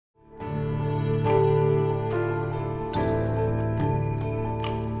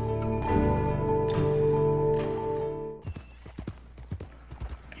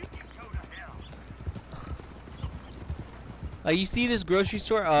You see this grocery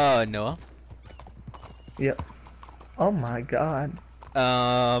store? Noah. Yep. Oh my god.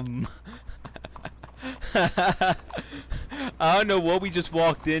 I don't know what we just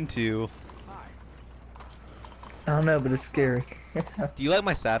walked into. I don't know, but it's scary. Do you like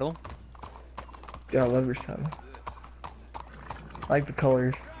my saddle? Yeah, I love your saddle. I like the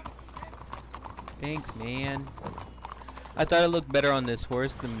colors. Thanks, man. I thought it looked better on this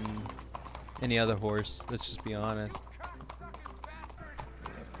horse than any other horse. Let's just be honest.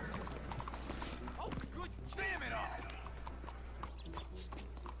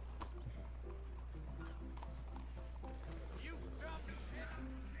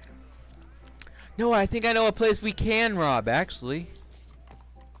 No, I think I know a place we can rob, actually.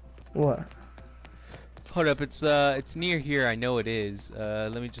 What? Hold up, it's near here. I know it is.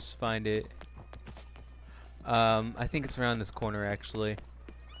 Let me just find it. I think it's around this corner, actually.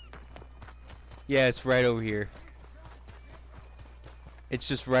 Yeah, it's right over here. It's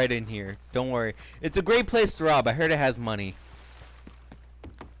just right in here. Don't worry. It's a great place to rob. I heard it has money.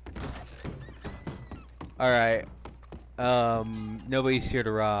 Alright. Nobody's here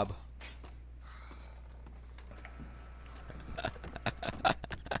to rob.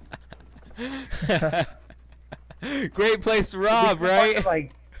 Great place to rob,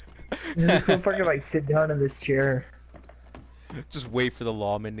 right? You can fucking like sit down in this chair. Just wait for the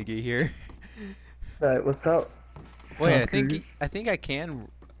lawman to get here. Alright, what's up? Wait, I think I can.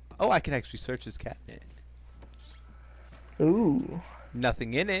 Oh, I can actually search this cabinet. Ooh.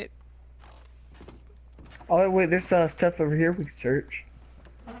 Nothing in it. Oh wait, there's stuff over here we can search.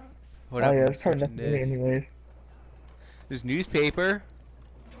 What oh yeah, there's probably nothing in it anyways. There's newspaper.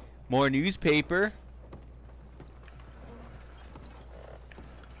 More newspaper.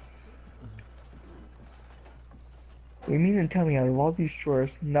 You mean to tell me out of all these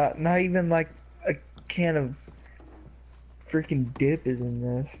drawers, not even like a can of freaking dip is in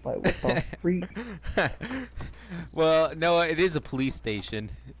this? Like what the freak? Well, no, it is a police station.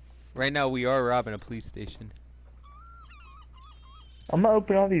 Right now we are robbing a police station. I'm gonna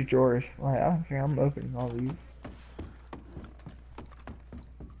open all these drawers. Like I don't care, I'm opening all these.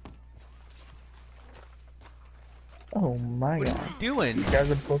 Oh my god. What are you doing? You guys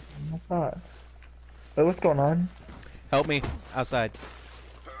are both in my thought. Wait, what's going on? Help me. Outside.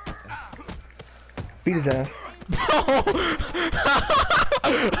 Beat his ass.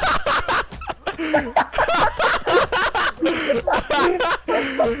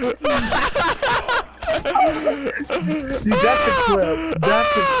 Dude, that's a clip.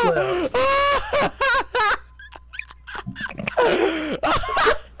 That's a clip.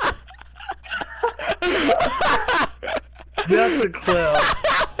 That's a clip.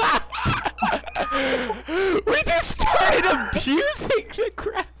 We just started abusing the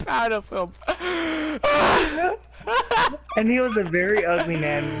crap out of him. And he was a very ugly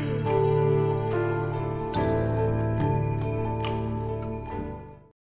man.